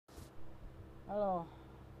Hello,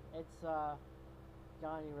 it's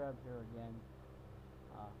Johnny Reb here again.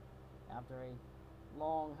 Uh, After a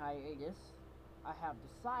long hiatus, I have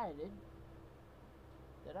decided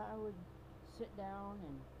that I would sit down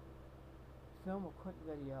and film a quick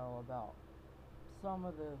video about some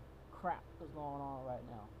of the crap that's going on right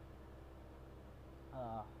now.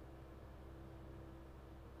 Uh,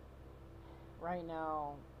 right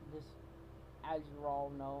now, this, as you all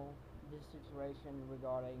know, this situation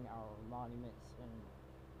regarding our monuments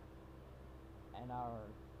and our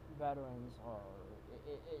veterans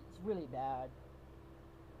it's really bad,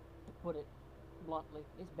 to put it bluntly.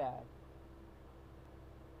 It's bad.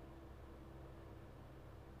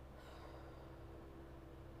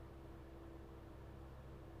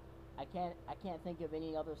 I can't think of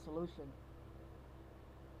any other solution.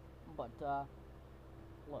 But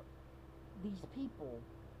look, these people,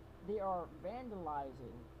 they are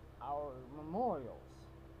vandalizing our memorials.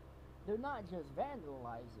 They're not just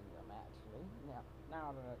vandalizing them, actually.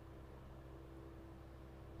 Now that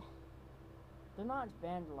they're not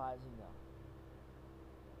vandalizing them,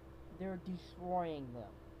 they're destroying them.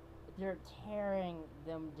 They're tearing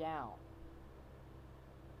them down.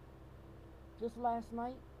 Just last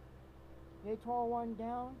night, they tore one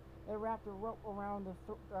down. They wrapped a rope around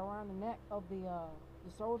around the neck of the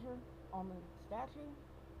soldier on the statue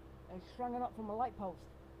and strung it up from a light post.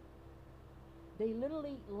 They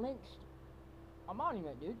literally lynched a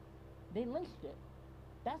monument, dude. They lynched it.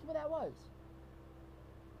 That's what that was.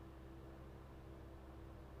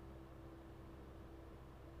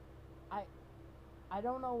 I I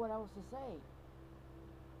don't know what else to say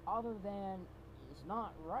other than it's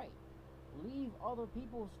not right. Leave other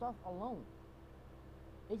people's stuff alone.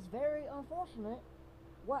 It's very unfortunate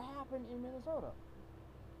what happened in Minnesota.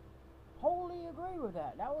 Wholly agree with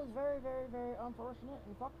that. That was very, very, very unfortunate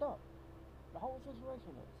and fucked up. The whole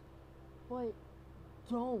situation is. But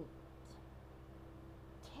don't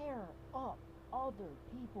tear up other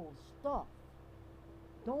people's stuff.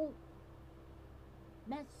 Don't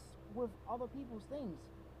mess with other people's things,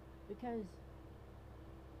 because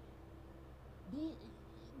these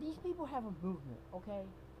these people have a movement. Okay,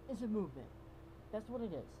 it's a movement. That's what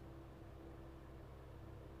it is.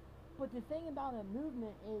 But the thing about a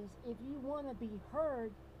movement is, if you want to be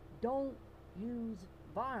heard, don't use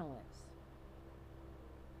violence.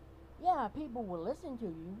 Yeah, people will listen to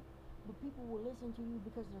you, but people will listen to you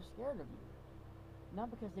because they're scared of you, not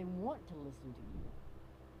because they want to listen to you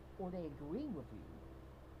or they agree with you.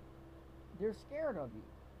 They're scared of you.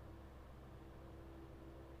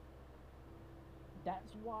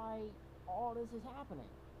 That's why all this is happening,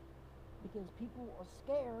 because people are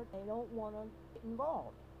scared. They don't want to get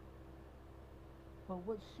involved. But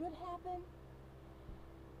what should happen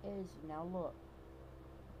is, now look,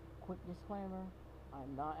 quick disclaimer,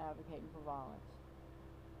 I'm not advocating for violence.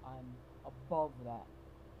 I'm above that.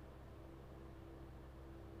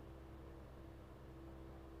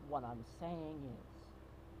 What I'm saying is,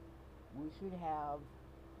 we should have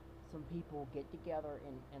some people get together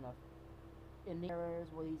in the areas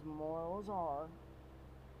where these memorials are,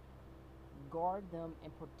 guard them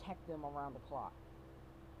and protect them around the clock.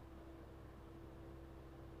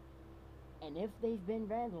 And if they've been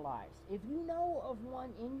vandalized, if you know of one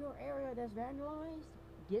in your area that's vandalized,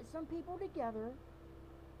 get some people together,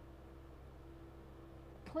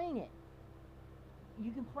 clean it.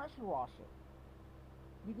 You can pressure wash it.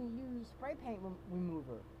 You can use spray paint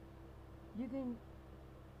remover. You can,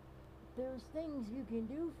 there's things you can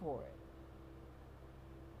do for it.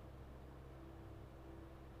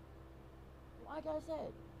 Like I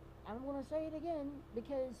said, I'm going to say it again,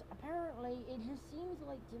 because apparently it just seems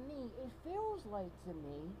like to me, it feels like to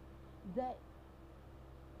me, that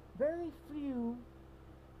very few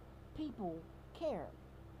people care.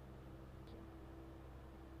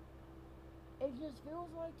 It just feels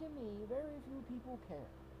like to me, very few people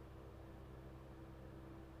care.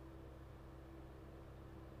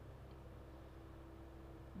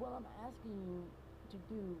 What I'm asking you to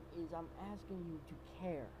do is, I'm asking you to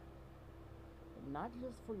care. Not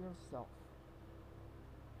just for yourself,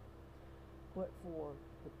 but for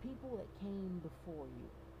the people that came before you.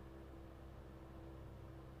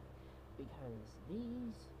 Because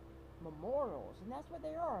these memorials, and that's what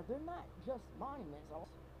they are, they're not just monuments. Are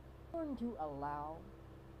going to allow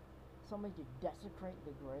somebody to desecrate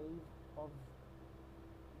the grave of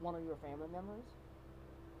one of your family members?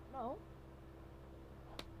 No.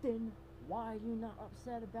 Then why are you not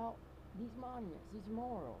upset about these monuments, these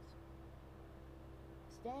memorials?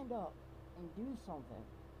 Stand up and do something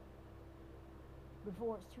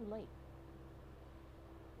before it's too late.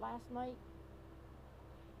 Last night,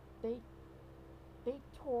 they They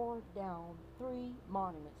tore down 3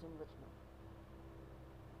 monuments in Richmond.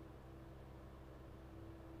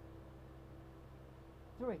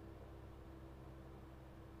 3.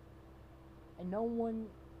 And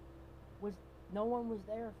was no one was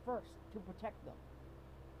there first to protect them.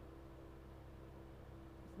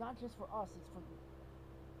 It's not just for us,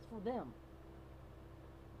 it's for them.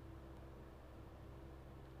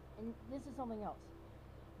 And this is something else.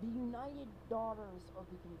 The United Daughters of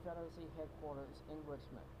the Confederacy headquarters in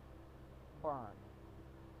Richmond burned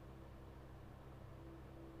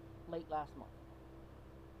late last month.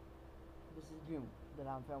 This is June that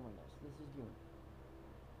I'm filming this. This is June.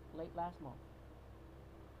 Late last month,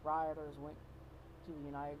 rioters went to the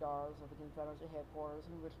United Daughters of the Confederacy headquarters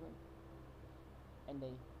in Richmond, and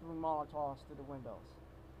they threw Molotovs through the windows.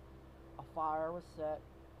 A fire was set,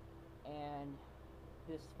 and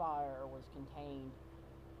this fire was contained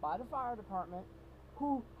by the fire department,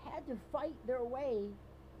 who had to fight their way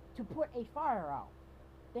to put a fire out.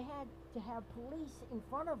 They had to have police in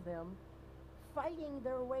front of them fighting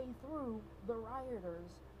their way through the rioters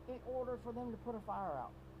in order for them to put a fire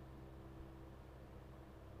out.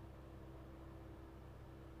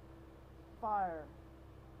 Fire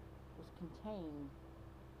was contained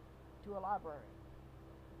to a library.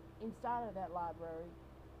 Inside of that library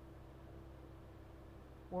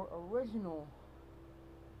were original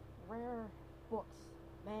rare books,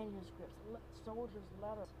 manuscripts, soldiers'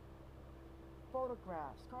 letters,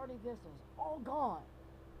 photographs, cardi vistas, all gone.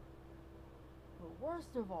 But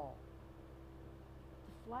worst of all,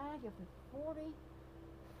 the flag of the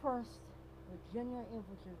 41st Virginia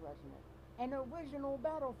Infantry Regiment, an original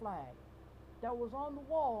battle flag that was on the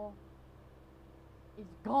wall, is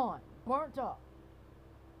gone, burnt up.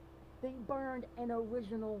 They burned an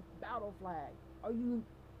original battle flag. Are you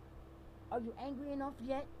angry enough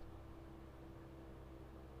yet?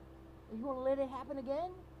 Are you gonna let it happen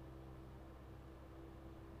again?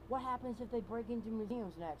 What happens if they break into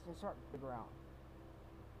museums next and start to ground?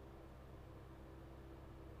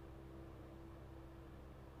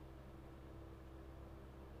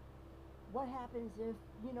 What happens if,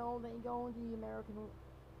 they go into the American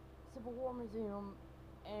Civil War Museum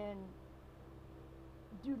and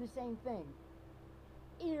do the same thing?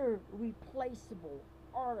 Irreplaceable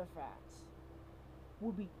artifacts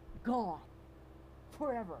will be gone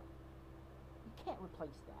forever. You can't replace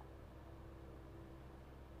that.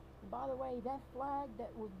 And by the way, that flag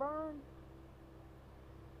that was burned,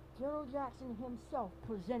 General Jackson himself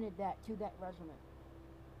presented that to that regiment.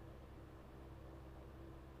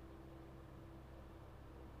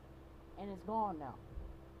 And it's gone now.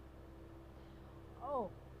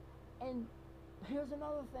 Oh, and here's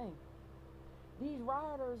another thing. These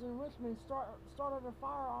rioters in Richmond started a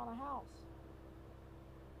fire on a house.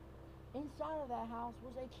 Inside of that house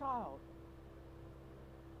was a child.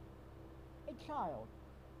 A child.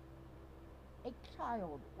 A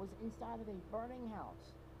child was inside of a burning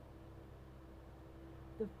house.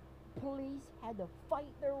 The police had to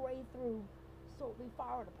fight their way through so the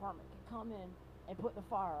fire department could come in and put the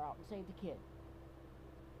fire out and save the kid.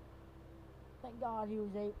 Thank God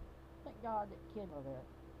that kid was there.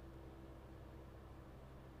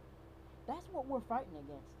 That's what we're fighting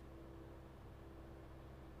against.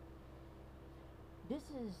 This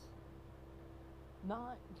is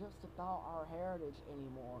not just about our heritage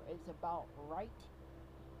anymore. It's about right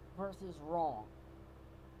versus wrong.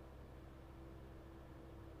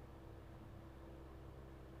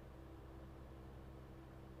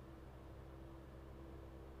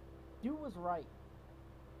 Do was right.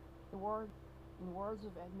 In the words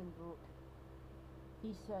of Edmund Burke,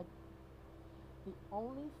 he said, "The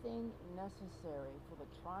only thing necessary for the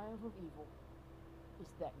triumph of evil is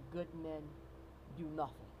that good men do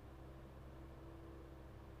nothing."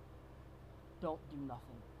 Don't do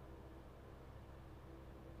nothing.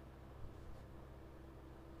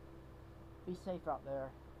 Be safe out there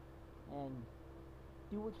and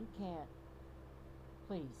do what you can.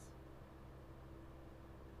 Please.